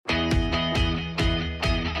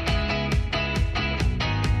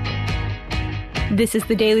This is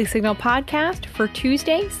the Daily Signal podcast for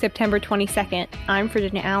Tuesday, September 22nd. I'm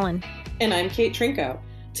Virginia Allen. And I'm Kate Trinko.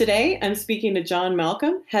 Today, I'm speaking to John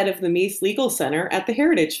Malcolm, head of the Meese Legal Center at the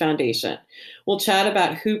Heritage Foundation. We'll chat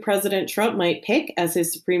about who President Trump might pick as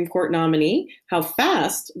his Supreme Court nominee, how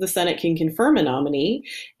fast the Senate can confirm a nominee,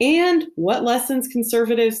 and what lessons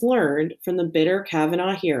conservatives learned from the bitter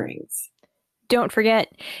Kavanaugh hearings. Don't forget,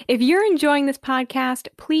 if you're enjoying this podcast,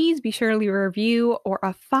 please be sure to leave a review or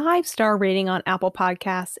a 5-star rating on Apple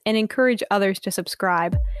Podcasts and encourage others to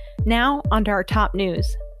subscribe. Now, on to our top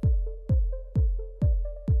news.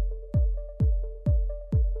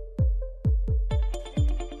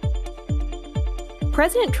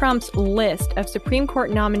 President Trump's list of Supreme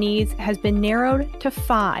Court nominees has been narrowed to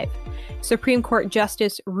 5. Supreme Court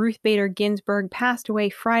Justice Ruth Bader Ginsburg passed away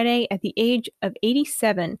Friday at the age of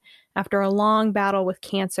 87 after a long battle with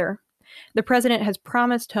cancer. The president has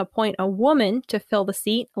promised to appoint a woman to fill the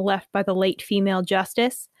seat left by the late female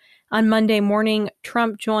justice. On Monday morning,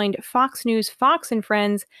 Trump joined Fox News' Fox and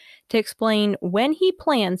Friends to explain when he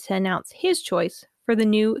plans to announce his choice for the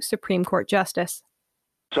new Supreme Court justice.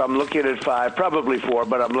 So I'm looking at 5, probably 4,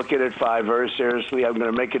 but I'm looking at 5 very seriously. I'm going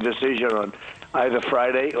to make a decision on either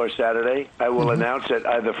Friday or Saturday. I will announce it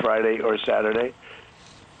either Friday or Saturday.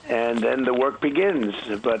 And then the work begins.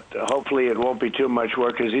 But hopefully it won't be too much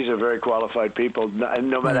work because these are very qualified people. And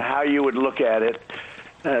no matter how you would look at it,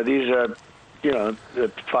 these are,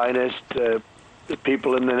 the finest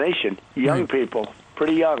people in the nation. Young people,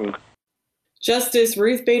 pretty young. Justice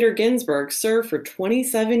Ruth Bader Ginsburg served for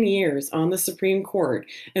 27 years on the Supreme Court,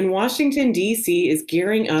 and Washington, D.C. is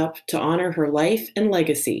gearing up to honor her life and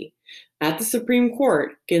legacy. At the Supreme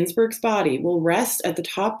Court, Ginsburg's body will rest at the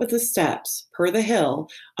top of the steps, per the Hill,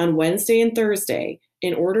 on Wednesday and Thursday,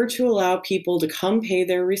 in order to allow people to come pay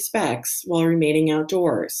their respects while remaining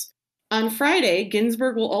outdoors. On Friday,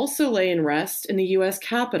 Ginsburg will also lay in rest in the U.S.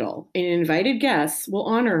 Capitol, and invited guests will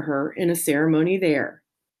honor her in a ceremony there.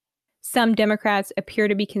 Some Democrats appear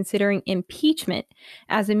to be considering impeachment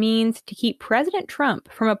as a means to keep President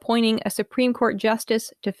Trump from appointing a Supreme Court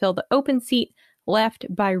justice to fill the open seat left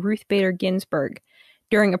by Ruth Bader Ginsburg.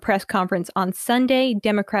 During a press conference on Sunday,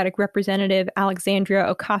 Democratic Representative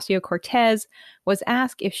Alexandria Ocasio-Cortez was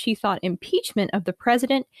asked if she thought impeachment of the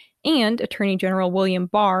president and Attorney General William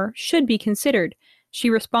Barr should be considered. She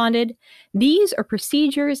responded, "These are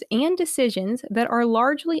procedures and decisions that are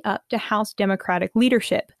largely up to House Democratic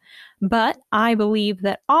leadership. But I believe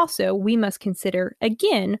that also we must consider,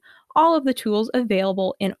 again, all of the tools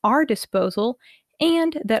available in our disposal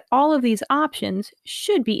and that all of these options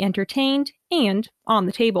should be entertained and on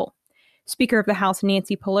the table." Speaker of the House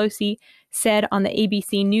Nancy Pelosi said on the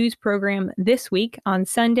ABC News program This Week on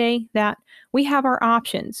Sunday that we have our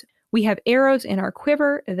options. We have arrows in our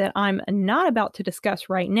quiver that I'm not about to discuss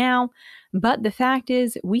right now, but the fact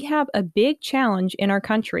is we have a big challenge in our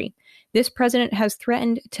country. This president has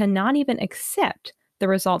threatened to not even accept the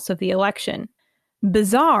results of the election.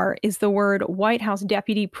 Bizarre is the word White House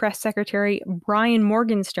Deputy Press Secretary Brian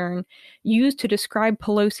Morgenstern used to describe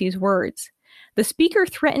Pelosi's words. The speaker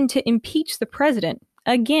threatened to impeach the president,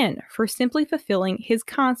 again, for simply fulfilling his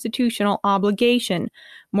constitutional obligation,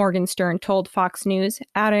 Morgenstern told Fox News,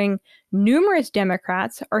 adding, numerous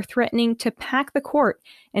Democrats are threatening to pack the court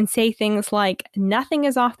and say things like, nothing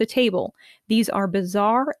is off the table. These are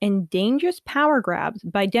bizarre and dangerous power grabs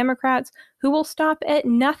by Democrats who will stop at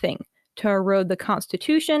nothing to erode the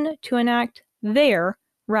Constitution to enact their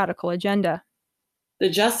radical agenda. The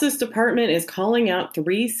Justice Department is calling out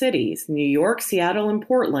 3 cities, New York, Seattle, and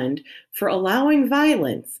Portland, for allowing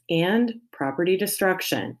violence and property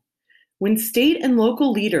destruction. When state and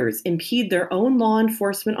local leaders impede their own law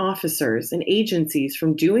enforcement officers and agencies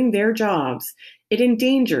from doing their jobs, it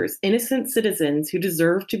endangers innocent citizens who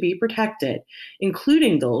deserve to be protected,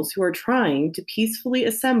 including those who are trying to peacefully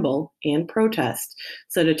assemble and protest,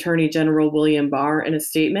 said Attorney General William Barr in a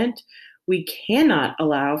statement. We cannot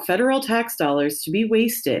allow federal tax dollars to be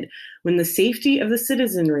wasted when the safety of the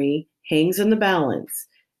citizenry hangs in the balance.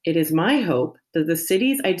 It is my hope that the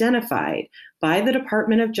cities identified by the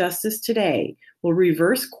Department of Justice today will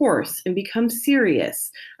reverse course and become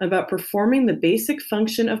serious about performing the basic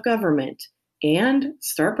function of government and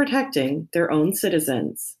start protecting their own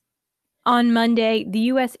citizens. On Monday, the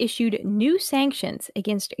U.S. issued new sanctions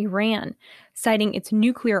against Iran, citing its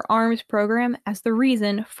nuclear arms program as the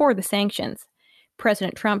reason for the sanctions.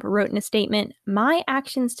 President Trump wrote in a statement, "My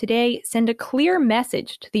actions today send a clear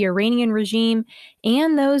message to the Iranian regime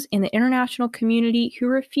and those in the international community who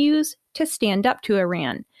refuse to stand up to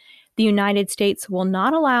Iran. The United States will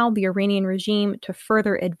not allow the Iranian regime to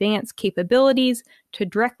further advance capabilities to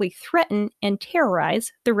directly threaten and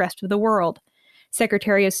terrorize the rest of the world."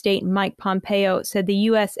 Secretary of State Mike Pompeo said the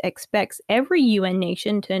U.S. expects every UN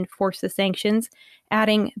nation to enforce the sanctions,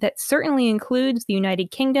 adding that certainly includes the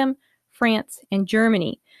United Kingdom, France, and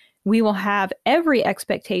Germany. We will have every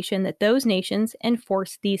expectation that those nations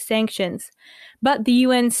enforce these sanctions. But the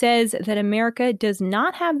UN says that America does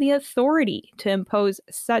not have the authority to impose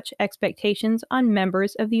such expectations on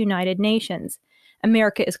members of the United Nations.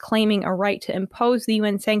 America is claiming a right to impose the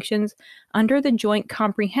UN sanctions under the Joint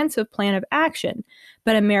Comprehensive Plan of Action,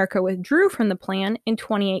 but America withdrew from the plan in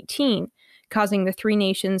 2018, causing the three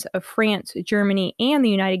nations of France, Germany, and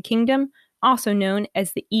the United Kingdom, also known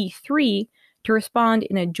as the E3, to respond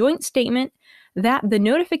in a joint statement that the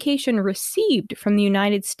notification received from the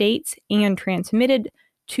United States and transmitted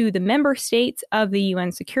to the member states of the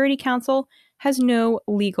UN Security Council has no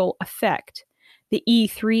legal effect. The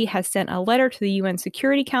E3 has sent a letter to the UN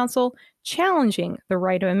Security Council challenging the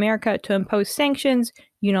right of America to impose sanctions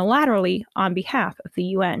unilaterally on behalf of the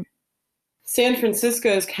UN. San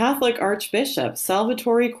Francisco's Catholic Archbishop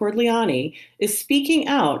Salvatore Cordileone is speaking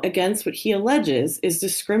out against what he alleges is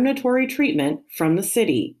discriminatory treatment from the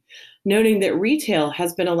city. Noting that retail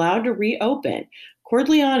has been allowed to reopen,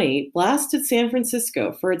 Cordileone blasted San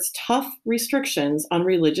Francisco for its tough restrictions on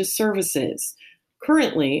religious services.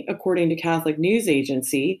 Currently, according to Catholic News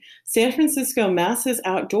Agency, San Francisco masses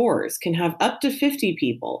outdoors can have up to 50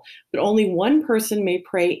 people, but only one person may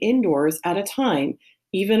pray indoors at a time,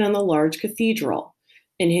 even in the large cathedral.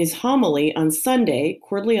 In his homily on Sunday,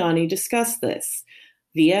 Cordileone discussed this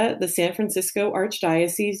via the San Francisco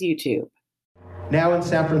Archdiocese YouTube. Now in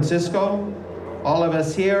San Francisco, all of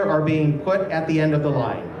us here are being put at the end of the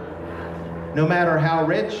line. No matter how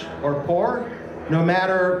rich or poor, no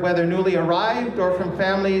matter whether newly arrived or from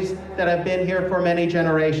families that have been here for many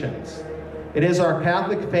generations. It is our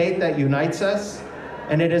Catholic faith that unites us,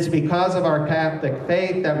 and it is because of our Catholic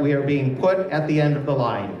faith that we are being put at the end of the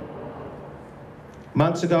line.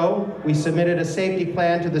 Months ago, we submitted a safety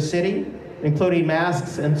plan to the city, including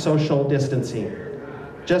masks and social distancing,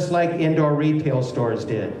 just like indoor retail stores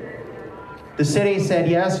did. The city said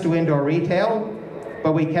yes to indoor retail,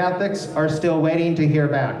 but we Catholics are still waiting to hear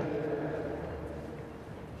back.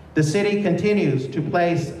 The city continues to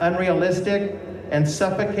place unrealistic and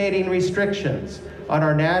suffocating restrictions on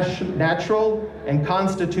our natural and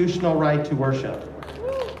constitutional right to worship.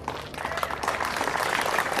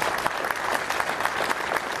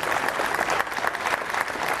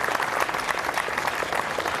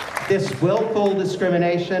 This willful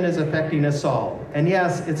discrimination is affecting us all. And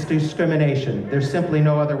yes, it's discrimination. There's simply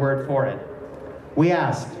no other word for it. We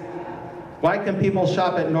asked, why can people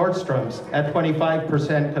shop at Nordstrom's at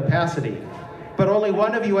 25% capacity, but only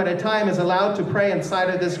one of you at a time is allowed to pray inside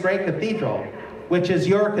of this great cathedral, which is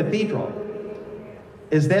your cathedral?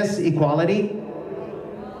 Is this equality?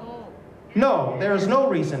 No, there is no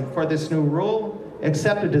reason for this new rule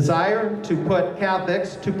except a desire to put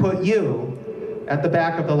Catholics, to put you at the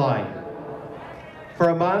back of the line.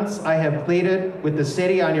 For months, I have pleaded with the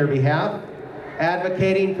city on your behalf,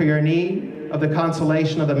 advocating for your need of the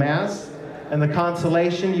consolation of the Mass and the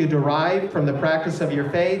consolation you derive from the practice of your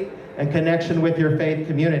faith and connection with your faith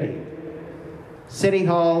community. City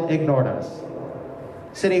Hall ignored us.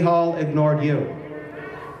 City Hall ignored you.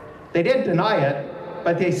 They didn't deny it,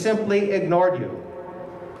 but they simply ignored you.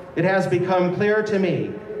 It has become clear to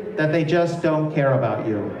me that they just don't care about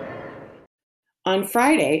you. On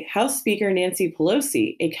Friday, House Speaker Nancy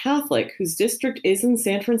Pelosi, a Catholic whose district is in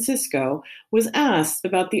San Francisco, was asked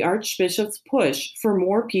about the Archbishop's push for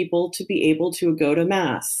more people to be able to go to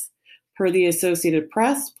Mass. Per the Associated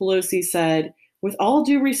Press, Pelosi said, "With all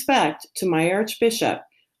due respect to my Archbishop,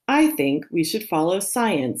 I think we should follow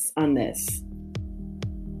science on this."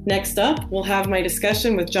 Next up, we'll have my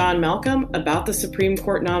discussion with John Malcolm about the Supreme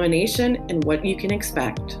Court nomination and what you can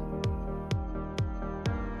expect.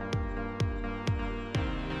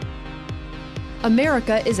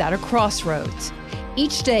 America is at a crossroads.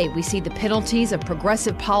 Each day we see the penalties of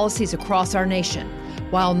progressive policies across our nation,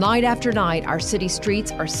 while night after night our city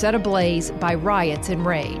streets are set ablaze by riots and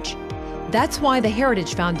rage. That's why the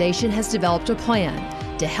Heritage Foundation has developed a plan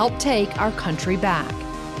to help take our country back.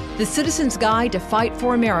 The Citizen's Guide to Fight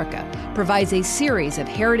for America provides a series of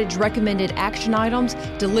Heritage-recommended action items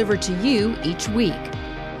delivered to you each week.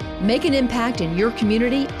 Make an impact in your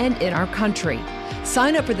community and in our country.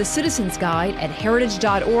 Sign up for the Citizen's Guide at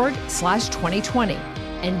heritage.org/2020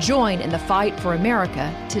 and join in the fight for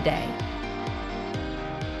America today.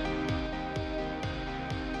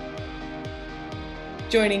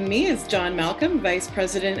 Joining me is John Malcolm, Vice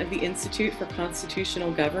President of the Institute for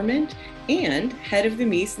Constitutional Government and head of the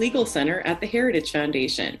Meese Legal Center at the Heritage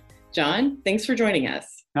Foundation. John, thanks for joining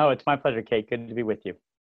us. No, it's my pleasure, Kate. Good to be with you.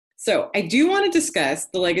 So I do want to discuss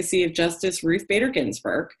the legacy of Justice Ruth Bader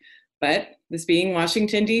Ginsburg, but this being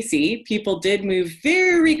Washington, D.C., people did move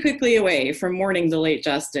very quickly away from mourning the late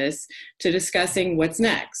justice to discussing what's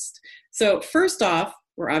next. So first off,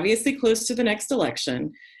 we're obviously close to the next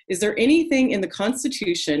election. Is there anything in the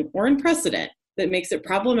Constitution or in precedent that makes it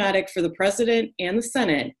problematic for the President and the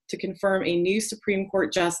Senate to confirm a new Supreme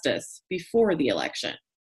Court justice before the election?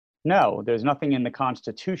 No, there's nothing in the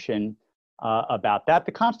Constitution about that.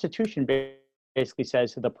 The Constitution basically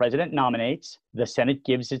says that the President nominates, the Senate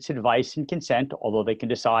gives its advice and consent, although they can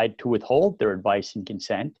decide to withhold their advice and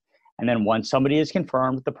consent. And then once somebody is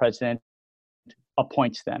confirmed, the President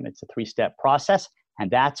appoints them. It's a three-step process, and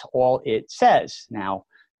that's all it says. Now,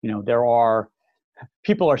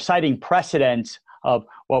 people are citing precedents of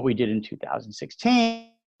what we did in 2016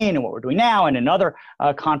 and what we're doing now and in other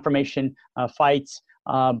confirmation fights.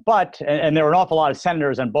 But there are an awful lot of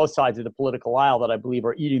senators on both sides of the political aisle that I believe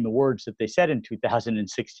are eating the words that they said in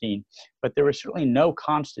 2016. But there is certainly no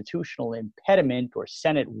constitutional impediment or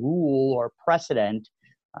Senate rule or precedent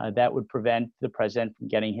that would prevent the president from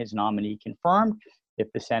getting his nominee confirmed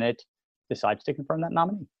if the Senate decides to confirm that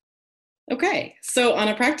nominee. Okay, so on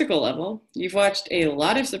a practical level, you've watched a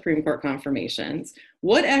lot of Supreme Court confirmations.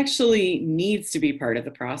 What actually needs to be part of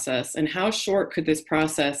the process, and how short could this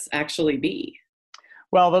process actually be?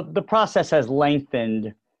 Well, the process has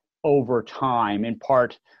lengthened over time, in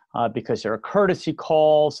part because there are courtesy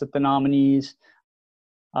calls that the nominees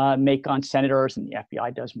make on senators, and the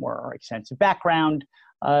FBI does more extensive background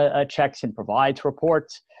checks and provides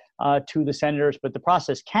reports to the senators. But the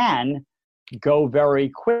process can go very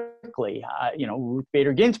quickly. Ruth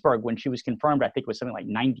Bader Ginsburg, when she was confirmed, I think it was something like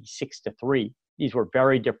 96-3. These were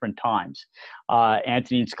very different times.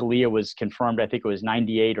 Antonin Scalia was confirmed, I think it was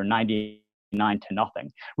 98 or 99-0.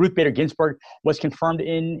 Ruth Bader Ginsburg was confirmed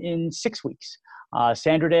in 6 weeks.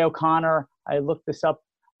 Sandra Day O'Connor, I looked this up,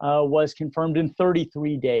 was confirmed in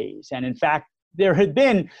 33 days. And in fact, there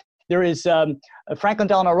is Franklin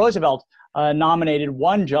Delano Roosevelt nominated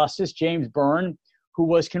one justice, James Byrne, who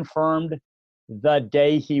was confirmed the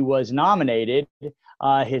day he was nominated.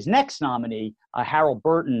 His next nominee, Harold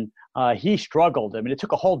Burton, he struggled. I mean, it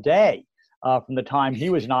took a whole day from the time he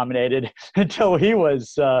was nominated until he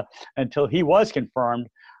was confirmed.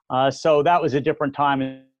 So that was a different time,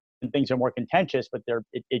 and things are more contentious, but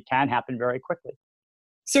it can happen very quickly.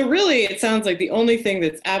 So really, it sounds like the only thing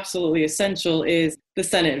that's absolutely essential is the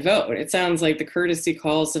Senate vote. It sounds like the courtesy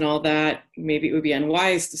calls and all that, maybe it would be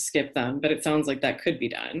unwise to skip them, but it sounds like that could be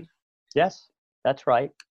done. Yes, that's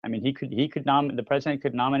right. I mean, the president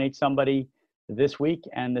could nominate somebody this week,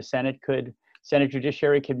 and the Senate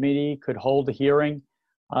Judiciary Committee could hold a hearing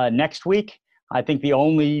next week. I think the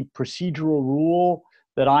only procedural rule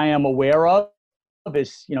that I am aware of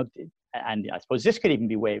is, and I suppose this could even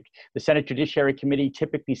be waived. The Senate Judiciary Committee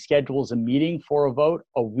typically schedules a meeting for a vote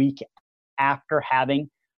a week after having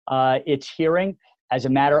its hearing. As a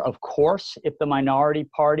matter of course, if the minority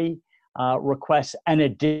party requests an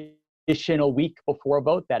additional week before a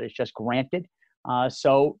vote, that is just granted.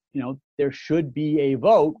 So there should be a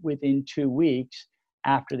vote within 2 weeks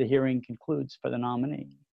after the hearing concludes for the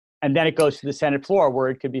nominee. And then it goes to the Senate floor where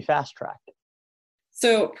it could be fast-tracked.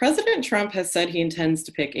 So President Trump has said he intends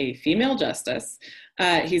to pick a female justice.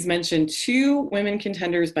 He's mentioned 2 women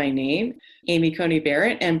contenders by name, Amy Coney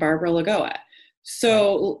Barrett and Barbara Lagoa.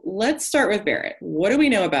 So let's start with Barrett. What do we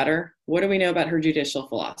know about her? What do we know about her judicial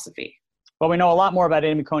philosophy? Well, we know a lot more about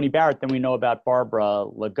Amy Coney Barrett than we know about Barbara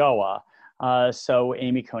Lagoa. So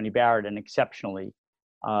Amy Coney Barrett, an exceptionally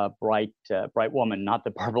bright woman, not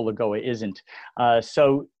that Barbara Lagoa isn't.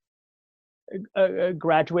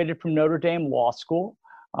 Graduated from Notre Dame Law School,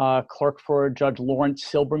 clerk for Judge Lawrence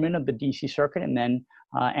Silberman of the D.C. Circuit, and then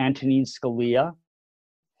Antonin Scalia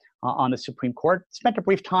on the Supreme Court. Spent a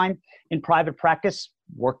brief time in private practice,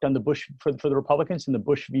 worked on the Bush for the Republicans in the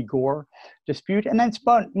Bush v. Gore dispute, and then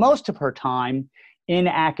spent most of her time in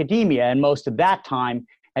academia, and most of that time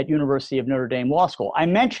at University of Notre Dame Law School. I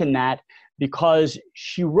mention that because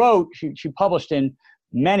she published in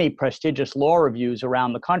many prestigious law reviews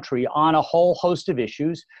around the country on a whole host of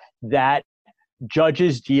issues that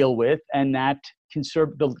judges deal with and that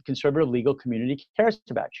the conservative legal community cares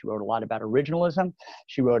about. She wrote a lot about originalism.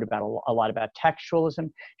 She wrote about a lot about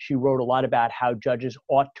textualism. She wrote a lot about how judges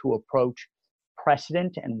ought to approach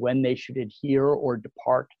precedent and when they should adhere or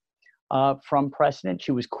depart from precedent.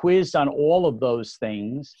 She was quizzed on all of those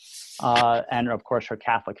things, and of course her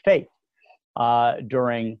Catholic faith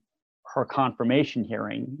during her confirmation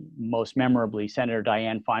hearing. Most memorably, Senator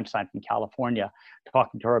Dianne Feinstein from California,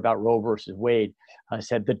 talking to her about Roe versus Wade,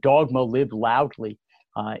 said the dogma lived loudly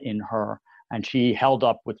in her. And she held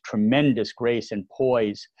up with tremendous grace and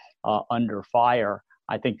poise under fire.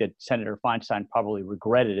 I think that Senator Feinstein probably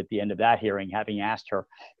regretted at the end of that hearing having asked her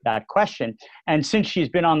that question. And since she's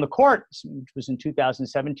been on the court, which was in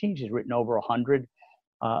 2017, she's written over 100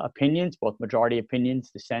 opinions, both majority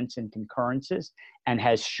opinions, dissents, and concurrences, and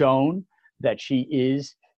has shown that she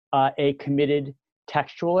is a committed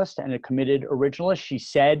textualist and a committed originalist. She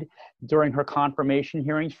said during her confirmation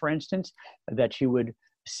hearings, for instance, that she would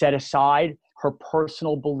set aside her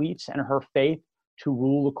personal beliefs and her faith to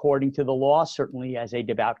rule according to the law, certainly as a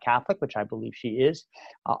devout Catholic, which I believe she is.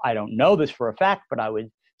 I don't know this for a fact, but I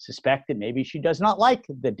would suspect that maybe she does not like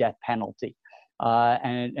the death penalty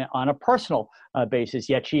and on a personal basis,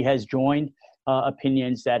 yet she has joined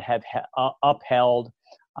opinions that have upheld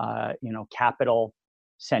capital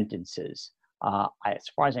sentences. As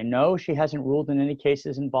far as I know, she hasn't ruled in any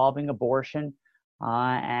cases involving abortion.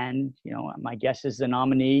 And my guess is the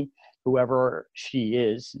nominee, whoever she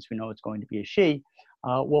is, since we know it's going to be a she,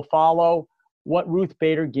 will follow what Ruth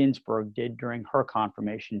Bader Ginsburg did during her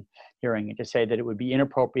confirmation hearing, and to say that it would be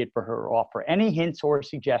inappropriate for her to offer any hints or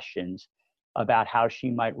suggestions about how she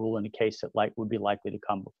might rule in a case that would be likely to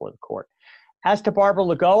come before the court. As to Barbara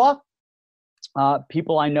Lagoa,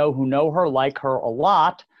 people I know who know her like her a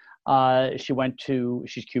lot.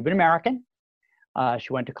 She's Cuban American.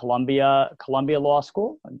 She went to Columbia Law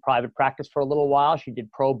School and private practice for a little while. She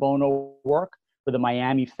did pro bono work for the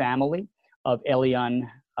Miami family of Elian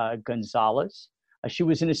Gonzalez. She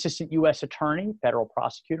was an assistant U.S. attorney, federal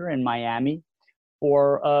prosecutor in Miami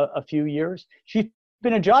for a few years. She's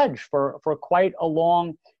been a judge for quite a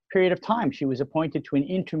long period of time. She was appointed to an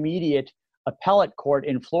intermediate appellate court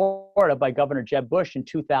in Florida by Governor Jeb Bush in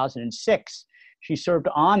 2006. She served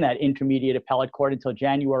on that intermediate appellate court until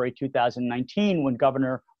January 2019, when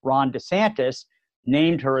Governor Ron DeSantis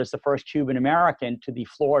named her as the first Cuban American to the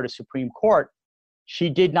Florida Supreme Court. She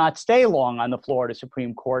did not stay long on the Florida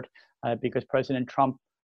Supreme Court because President Trump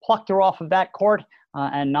plucked her off of that court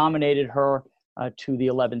and nominated her to the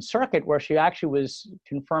 11th Circuit, where she actually was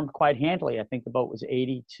confirmed quite handily. I think the vote was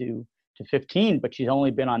 80 to 15, but she's only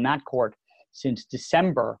been on that court since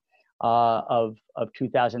December of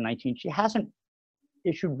 2019. She hasn't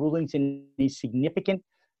issued rulings in a significant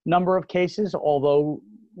number of cases, although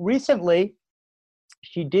recently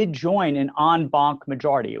she did join an en banc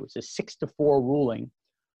majority. It was a 6-4 ruling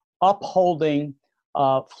upholding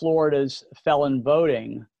Florida's felon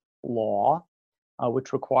voting law,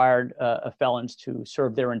 which required felons to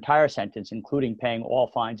serve their entire sentence, including paying all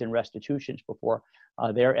fines and restitutions before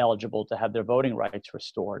they're eligible to have their voting rights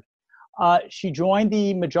restored. She joined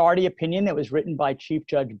the majority opinion that was written by Chief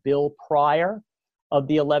Judge Bill Pryor of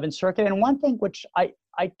the 11th Circuit. And one thing which I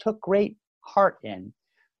took great heart in.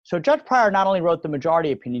 So Judge Pryor not only wrote the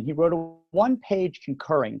majority opinion, he wrote a one-page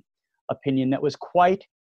concurring opinion that was quite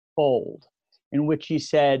bold, in which he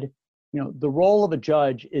said, the role of a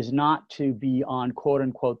judge is not to be on, quote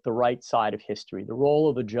unquote, the right side of history. The role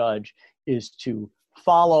of a judge is to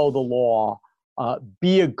follow the law,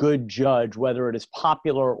 be a good judge, whether it is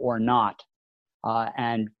popular or not,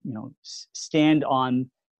 and stand on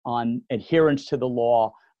adherence to the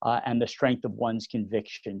law and the strength of one's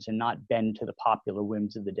convictions, and not bend to the popular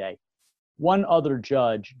whims of the day. One other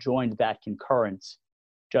judge joined that concurrence,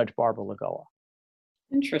 Judge Barbara Lagoa.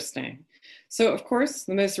 Interesting. So, of course,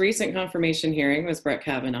 the most recent confirmation hearing was Brett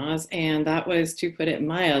Kavanaugh's, and that was, to put it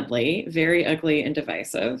mildly, very ugly and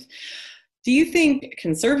divisive. Do you think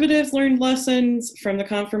conservatives learned lessons from the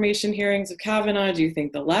confirmation hearings of Kavanaugh? Do you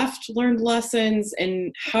think the left learned lessons?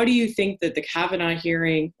 And how do you think that the Kavanaugh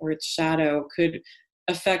hearing or its shadow could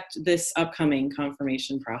affect this upcoming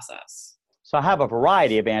confirmation process? So I have a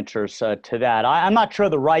variety of answers to that. I'm not sure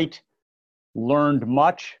the right learned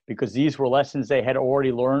much, because these were lessons they had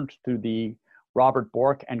already learned through the Robert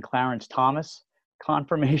Bork and Clarence Thomas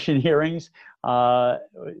confirmation hearings,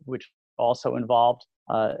 which also involved,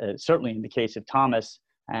 certainly in the case of Thomas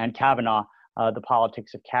and Kavanaugh, the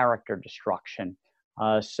politics of character destruction.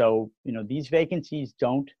 So these vacancies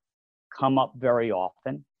don't come up very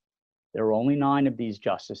often. There are only 9 of these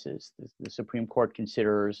justices. The Supreme Court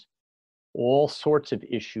considers all sorts of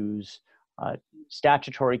issues,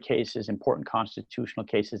 statutory cases, important constitutional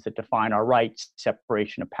cases that define our rights,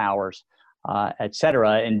 separation of powers, et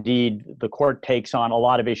cetera. Indeed, the court takes on a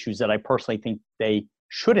lot of issues that I personally think they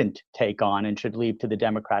shouldn't take on and should leave to the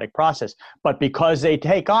democratic process. But because they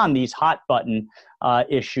take on these hot button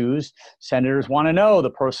issues, senators want to know the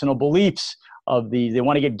personal beliefs of they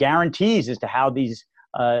want to get guarantees as to how these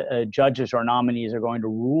judges or nominees are going to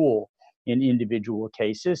rule in individual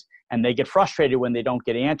cases. And they get frustrated when they don't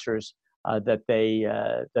get answers that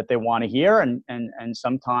they want to hear, and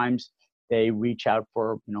sometimes they reach out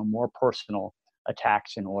for more personal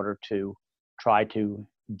attacks in order to try to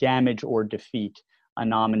damage or defeat a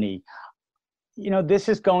nominee. This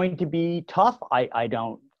is going to be tough. I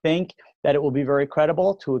don't think that it will be very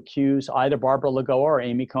credible to accuse either Barbara Lagoa or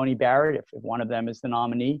Amy Coney Barrett, if one of them is the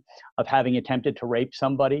nominee, of having attempted to rape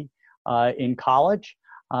somebody in college,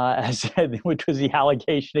 which was the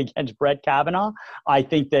allegation against Brett Kavanaugh. I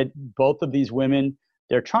think that both of these women,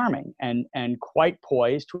 they're charming and quite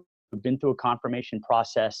poised to have been through a confirmation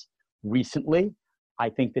process recently. I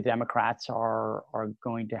think the Democrats are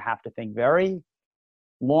going to have to think very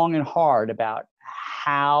long and hard about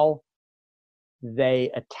how they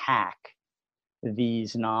attack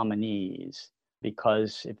these nominees,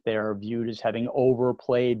 because if they're viewed as having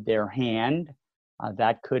overplayed their hand,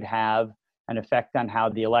 that could have an effect on how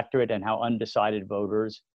the electorate and how undecided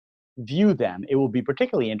voters view them. It will be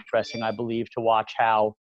particularly interesting, I believe, to watch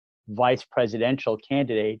how vice presidential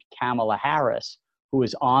candidate Kamala Harris, who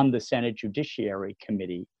is on the Senate Judiciary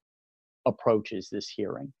Committee, approaches this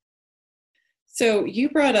hearing. So you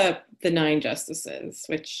brought up the 9 justices,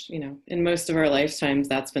 which, in most of our lifetimes,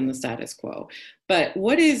 that's been the status quo. But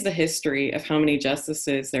what is the history of how many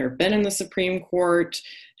justices there have been in the Supreme Court?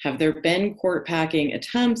 Have there been court packing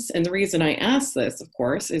attempts? And the reason I ask this, of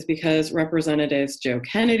course, is because Representatives Joe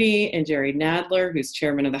Kennedy and Jerry Nadler, who's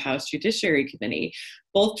chairman of the House Judiciary Committee,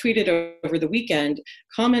 both tweeted over the weekend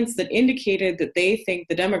comments that indicated that they think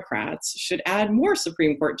the Democrats should add more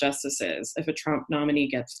Supreme Court justices if a Trump nominee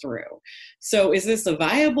gets through. So is this a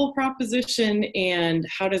viable proposition, and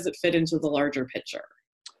how does it fit into the larger picture?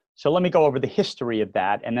 So let me go over the history of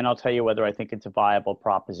that, and then I'll tell you whether I think it's a viable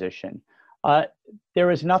proposition.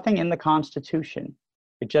 There is nothing in the Constitution.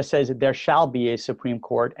 It just says that there shall be a Supreme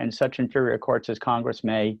Court and such inferior courts as Congress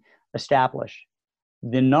may establish.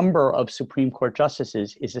 The number of Supreme Court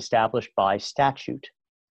justices is established by statute,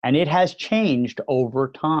 and it has changed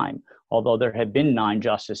over time, although there have been 9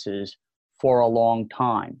 justices for a long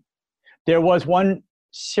time. There was one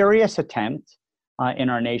serious attempt in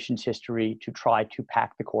our nation's history to try to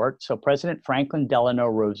pack the court. So President Franklin Delano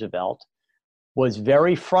Roosevelt was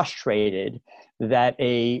very frustrated that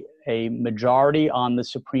a majority on the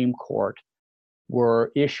Supreme Court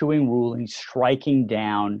were issuing rulings striking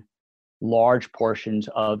down large portions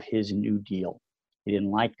of his New Deal. He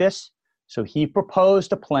didn't like this, so he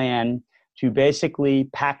proposed a plan to basically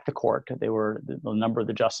pack the court. The number of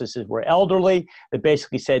the justices were elderly. That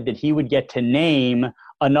basically said that he would get to name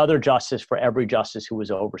another justice for every justice who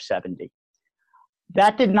was over 70.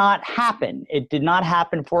 That did not happen. It did not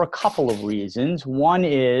happen for a couple of reasons. One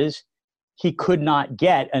is he could not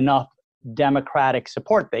get enough Democratic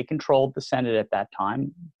support. They controlled the Senate at that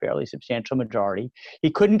time, fairly substantial majority. He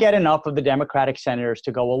couldn't get enough of the Democratic senators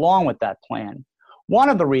to go along with that plan. One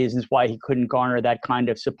of the reasons why he couldn't garner that kind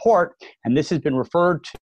of support, and this has been referred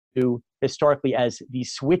to historically as the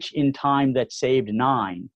switch in time that saved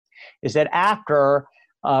 9, is that after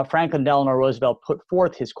Franklin Delano Roosevelt put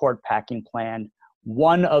forth his court packing plan,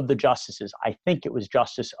 one of the justices, I think it was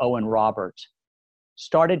Justice Owen Roberts,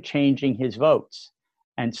 started changing his votes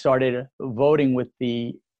and started voting with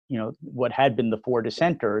what had been the 4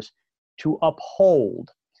 dissenters to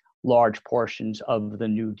uphold large portions of the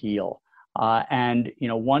New Deal.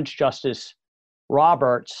 Once Justice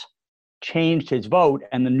Roberts changed his vote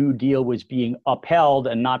and the New Deal was being upheld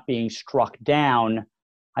and not being struck down,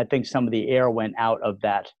 I think some of the air went out of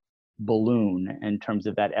that balloon in terms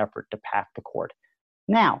of that effort to pack the court.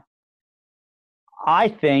 Now, I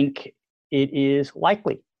think it is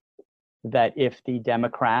likely that if the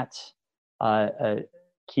Democrats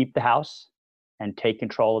keep the House and take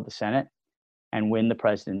control of the Senate and win the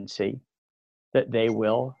presidency, that they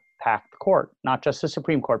will pack the court. Not just the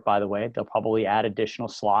Supreme Court, by the way. They'll probably add additional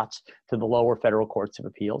slots to the lower federal courts of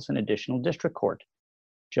appeals and additional district court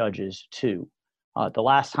judges, too. The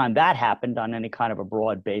last time that happened on any kind of a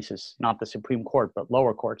broad basis, not the Supreme Court, but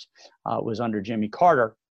lower courts, was under Jimmy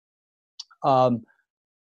Carter. And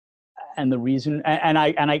the reason,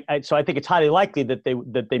 so I think it's highly likely that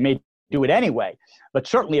they may do it anyway. But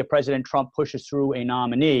certainly, if President Trump pushes through a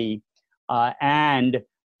nominee and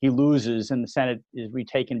he loses and the Senate is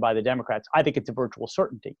retaken by the Democrats, I think it's a virtual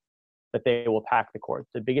certainty that they will pack the court.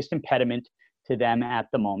 The biggest impediment to them at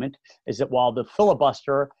the moment is that while the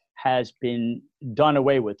filibuster has been done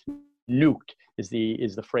away with, nuked is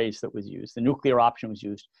the phrase that was used, the nuclear option was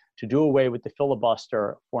used to do away with the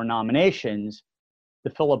filibuster for nominations, the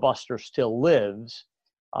filibuster still lives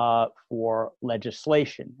for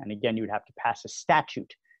legislation. And again, you'd have to pass a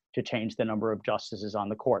statute to change the number of justices on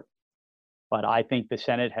the court. But I think the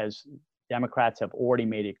Senate has Democrats have already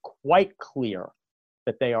made it quite clear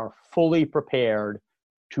that they are fully prepared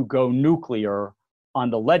to go nuclear on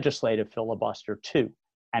the legislative filibuster too.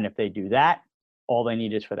 And if they do that, all they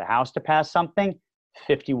need is for the House to pass something,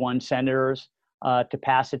 51 senators to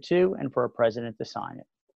pass it too, and for a president to sign it.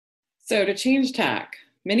 So to change tack,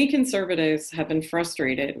 many conservatives have been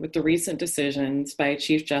frustrated with the recent decisions by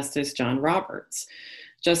Chief Justice John Roberts.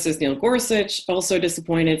 Justice Neil Gorsuch also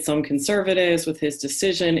disappointed some conservatives with his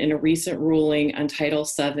decision in a recent ruling on Title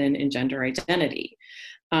VII and gender identity.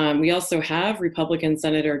 We also have Republican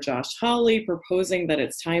Senator Josh Hawley proposing that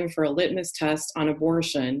it's time for a litmus test on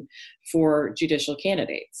abortion for judicial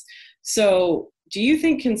candidates. So do you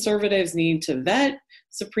think conservatives need to vet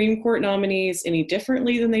Supreme Court nominees any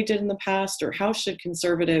differently than they did in the past, or how should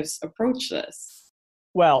conservatives approach this?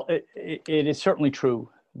 Well, it is certainly true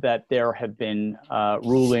that there have been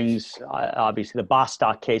rulings, obviously the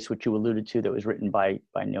Bostock case, which you alluded to, that was written by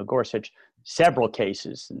Neil Gorsuch, several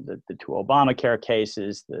cases, the two Obamacare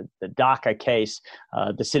cases, the DACA case,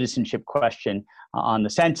 the citizenship question on the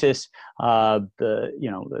census,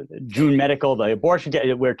 the June medical, the abortion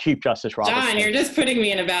case, where Chief Justice Roberts. John, you're just putting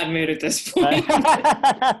me in a bad mood at this point.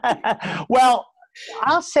 Well,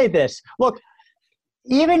 I'll say this. Look,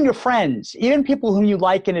 even your friends, even people whom you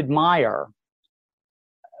like and admire,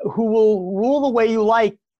 who will rule the way you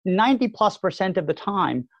like 90+% of the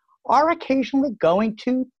time, are occasionally going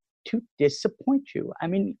to disappoint you. I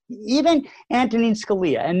mean, even Antonin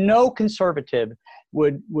Scalia, and no conservative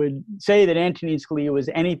would say that Antonin Scalia was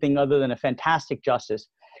anything other than a fantastic justice,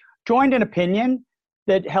 joined an opinion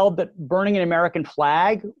that held that burning an American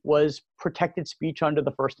flag was protected speech under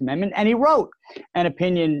the First Amendment. And he wrote an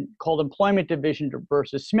opinion called Employment Division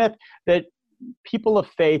versus Smith that people of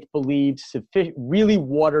faith believe really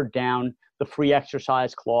watered down the free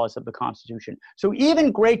exercise clause of the Constitution. So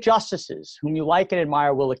even great justices whom you like and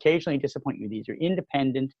admire will occasionally disappoint you. These are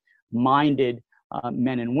independent-minded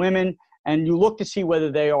men and women, and you look to see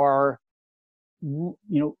whether they are,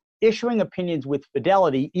 issuing opinions with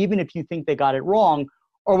fidelity, even if you think they got it wrong,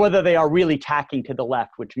 or whether they are really tacking to the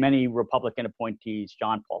left, which many Republican appointees,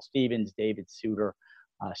 John Paul Stevens, David Souter,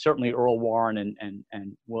 certainly Earl Warren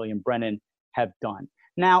and William Brennan, have done.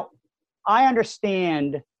 Now, I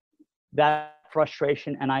understand that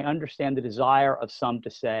frustration, and I understand the desire of some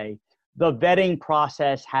to say, the vetting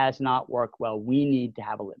process has not worked well. We need to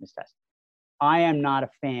have a litmus test. I am not a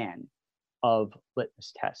fan of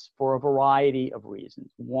litmus tests for a variety of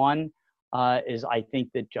reasons. One is I think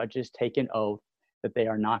that judges take an oath that they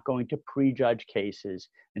are not going to prejudge cases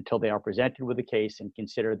until they are presented with a case and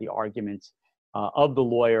consider the arguments of the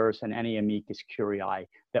lawyers and any amicus curiae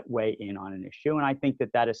that weigh in on an issue. And I think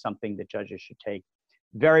that that is something that judges should take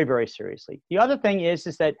very, very seriously. The other thing is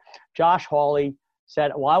that Josh Hawley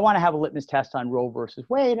said, well, I want to have a litmus test on Roe versus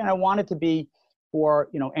Wade, and I want it to be for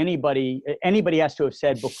anybody has to have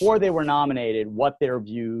said before they were nominated what their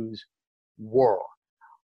views were.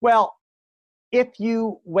 Well, if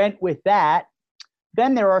you went with that,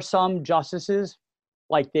 then there are some justices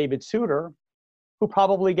like David Souter who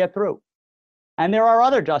probably get through. And there are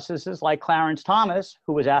other justices like Clarence Thomas,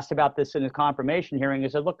 who was asked about this in his confirmation hearing,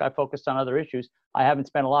 and said, look, I focused on other issues. I haven't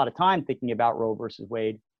spent a lot of time thinking about Roe versus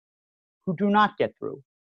Wade, who do not get through.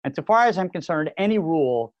 And so far as I'm concerned, any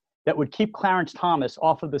rule that would keep Clarence Thomas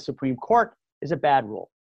off of the Supreme Court is a bad rule.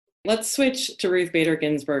 Let's switch to Ruth Bader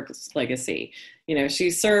Ginsburg's legacy. She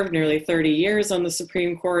served nearly 30 years on the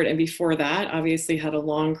Supreme Court, and before that, obviously had a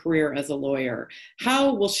long career as a lawyer.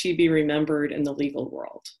 How will she be remembered in the legal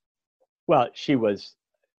world? Well, she was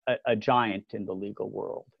a giant in the legal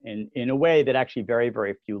world in a way that actually very,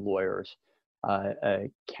 very few lawyers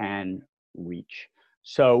can reach.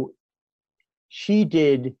 So she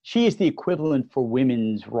is the equivalent for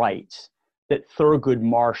women's rights that Thurgood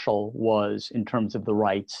Marshall was in terms of the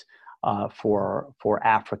rights for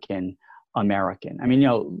African American. I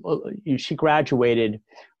mean, she graduated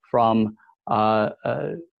from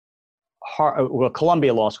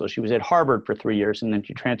Columbia Law School. She was at Harvard for 3 years, and then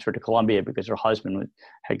she transferred to Columbia because her husband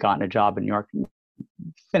had gotten a job in New York.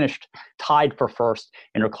 Tied for first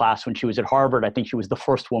in her class when she was at Harvard. I think she was the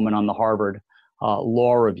first woman on the Harvard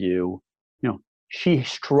Law Review. She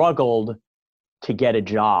struggled to get a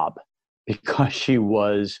job because she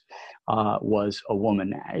was a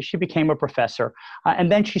woman. She became a professor,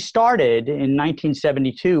 and then she started in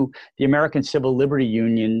 1972 the American Civil Liberty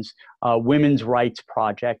Union's Women's Rights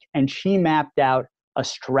Project, and she mapped out a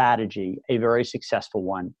strategy, a very successful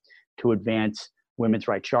one, to advance women's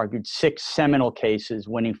rights. She argued 6 seminal cases,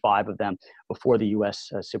 winning 5 of them before the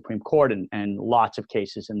U.S. Supreme Court, and lots of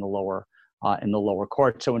cases in the lower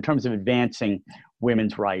court. So in terms of advancing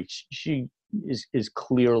women's rights, she is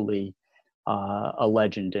clearly a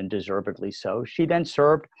legend, and deservedly so. She then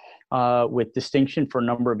served with distinction for a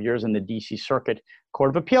number of years in the D.C. Circuit Court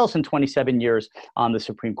of Appeals and 27 years on the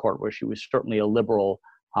Supreme Court, where she was certainly a liberal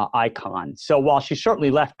icon. So while she certainly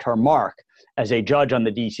left her mark as a judge on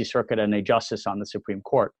the D.C. Circuit and a justice on the Supreme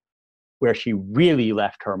Court, where she really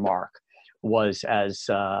left her mark was as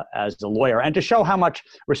a lawyer, and to show how much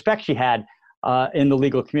respect she had in the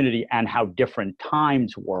legal community and how different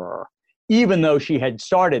times were. Even though she had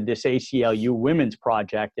started this ACLU Women's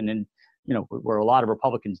Project, and where a lot of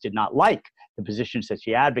Republicans did not like the positions that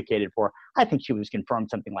she advocated for, I think she was confirmed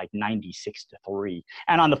something like 96-3.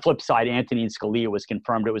 And on the flip side, Antonin Scalia was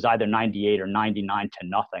confirmed. It was either 98 or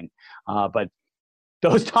 99-0. But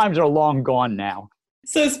those times are long gone now.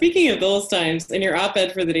 So speaking of those times, in your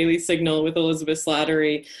op-ed for the Daily Signal with Elizabeth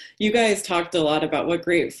Slattery, you guys talked a lot about what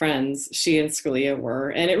great friends she and Scalia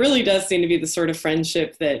were. And it really does seem to be the sort of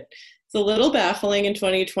friendship that is a little baffling in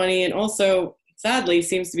 2020 and also, sadly,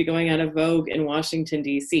 seems to be going out of vogue in Washington,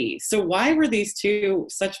 D.C. So why were these two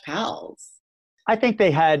such pals? I think they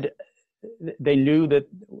knew that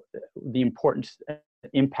the importance,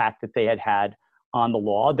 impact that they had on the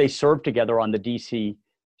law. They served together on the D.C.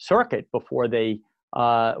 Circuit before they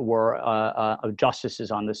were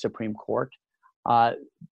justices on the Supreme Court. I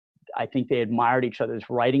think they admired each other's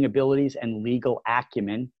writing abilities and legal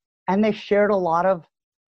acumen, and they shared a lot of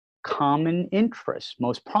common interests.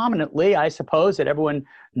 Most prominently, I suppose, that everyone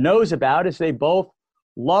knows about is they both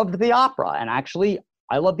loved the opera. And actually,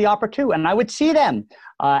 I love the opera too. And I would see them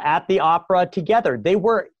at the opera together. They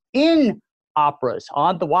were in operas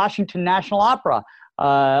on the Washington National Opera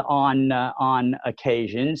on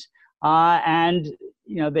occasions. And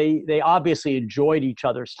they obviously enjoyed each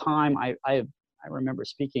other's time. I remember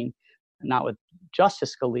speaking not with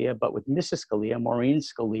Justice Scalia, but with Mrs. Scalia, Maureen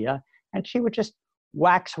Scalia, and she would just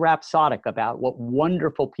wax rhapsodic about what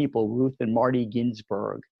wonderful people Ruth and Marty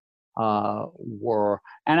Ginsburg were.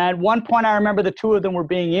 And at one point, I remember the two of them were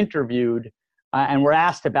being interviewed and were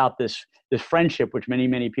asked about this friendship, which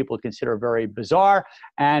many people consider very bizarre.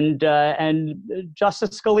 And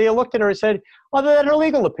Justice Scalia looked at her and said, "Other than her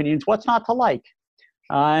legal opinions, what's not to like?"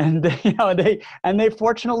 And they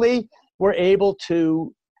fortunately were able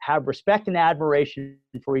to have respect and admiration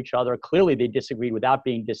for each other. Clearly, they disagreed without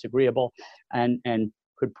being disagreeable, and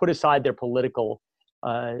could put aside their political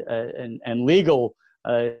and legal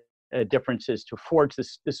differences to forge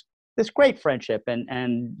this great friendship.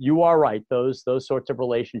 And you are right; those sorts of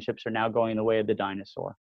relationships are now going the way of the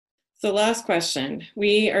dinosaur. So last question.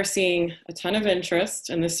 We are seeing a ton of interest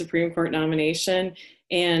in the Supreme Court nomination.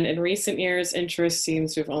 And in recent years, interest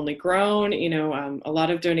seems to have only grown. A lot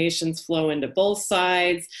of donations flow into both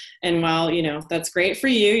sides. And while, that's great for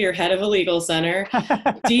you, you're head of a legal center,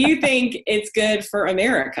 do you think it's good for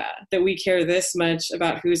America that we care this much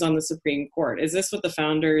about who's on the Supreme Court? Is this what the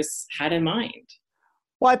founders had in mind?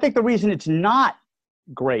 Well, I think the reason it's not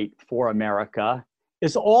great for America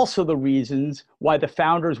is also the reasons why the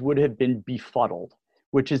founders would have been befuddled,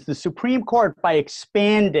 which is the Supreme Court, by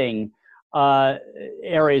expanding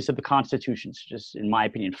areas of the Constitution, such as, in my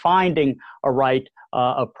opinion, finding a right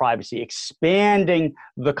of privacy, expanding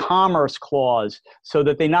the Commerce Clause so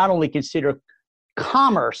that they not only consider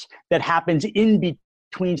commerce that happens in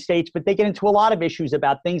between states, but they get into a lot of issues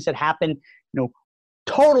about things that happen,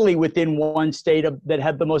 totally within one state that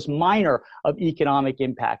have the most minor of economic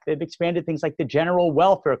impact. They've expanded things like the General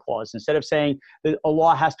Welfare Clause. Instead of saying that a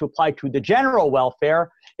law has to apply to the general welfare,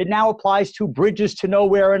 it now applies to bridges to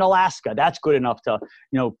nowhere in Alaska. That's good enough to,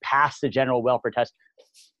 pass the general welfare test.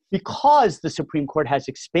 Because the Supreme Court has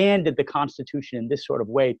expanded the Constitution in this sort of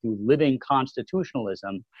way through living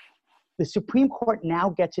constitutionalism, the Supreme Court now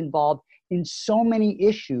gets involved in so many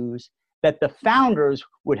issues that the founders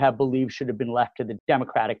would have believed should have been left to the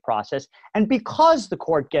democratic process. And because the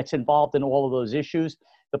court gets involved in all of those issues,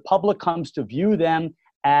 the public comes to view them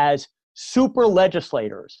as super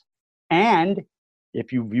legislators. And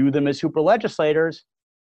if you view them as super legislators,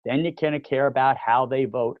 then you kind of care about how they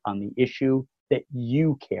vote on the issue that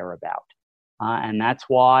you care about. And that's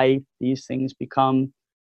why these things become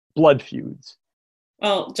blood feuds.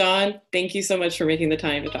 Well, John, thank you so much for making the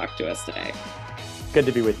time to talk to us today. Good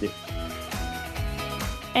to be with you.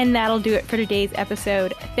 And that'll do it for today's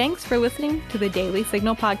episode. Thanks for listening to the Daily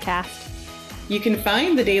Signal podcast. You can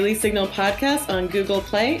find the Daily Signal podcast on Google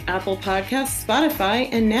Play, Apple Podcasts, Spotify,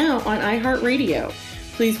 and now on iHeartRadio.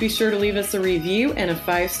 Please be sure to leave us a review and a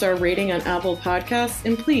 5-star rating on Apple Podcasts,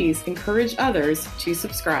 and please encourage others to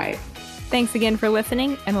subscribe. Thanks again for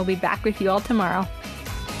listening, and we'll be back with you all tomorrow.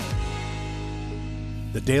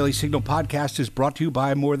 The Daily Signal podcast is brought to you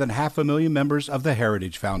by more than 500,000 members of the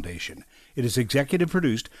Heritage Foundation. It is executive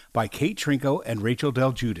produced by Kate Trinko and Rachel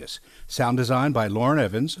Del Giudice. Sound design by Lauren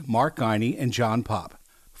Evans, Mark Guiney, and John Pop.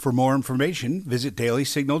 For more information, visit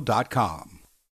dailysignal.com.